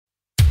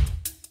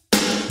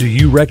Do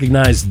you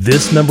recognize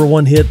this number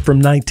one hit from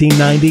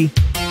 1990?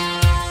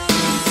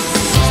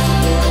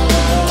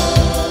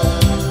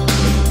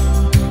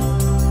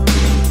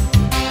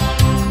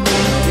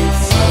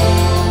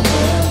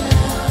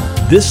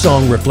 This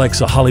song reflects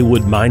a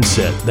Hollywood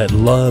mindset that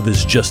love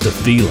is just a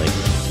feeling.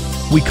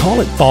 We call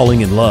it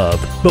falling in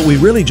love, but we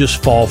really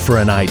just fall for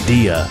an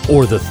idea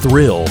or the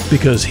thrill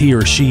because he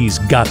or she's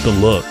got the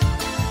look.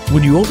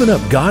 When you open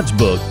up God's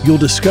book, you'll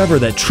discover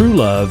that true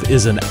love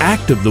is an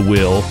act of the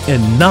will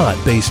and not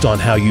based on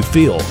how you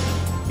feel.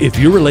 If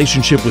your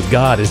relationship with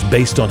God is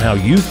based on how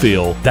you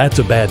feel, that's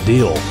a bad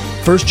deal.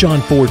 1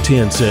 John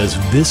 4:10 says,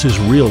 "This is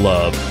real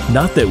love,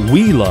 not that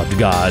we loved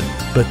God,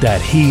 but that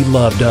He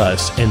loved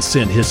us and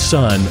sent His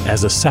Son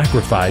as a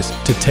sacrifice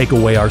to take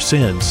away our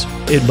sins."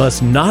 It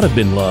must not have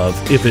been love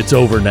if it's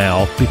over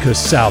now, because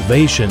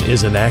salvation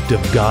is an act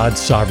of God's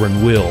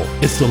sovereign will.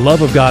 It's the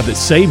love of God that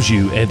saves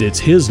you, and it's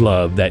His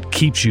love that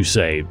keeps you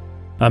saved.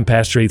 I'm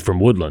Pastor Heath from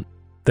Woodland.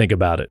 Think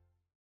about it.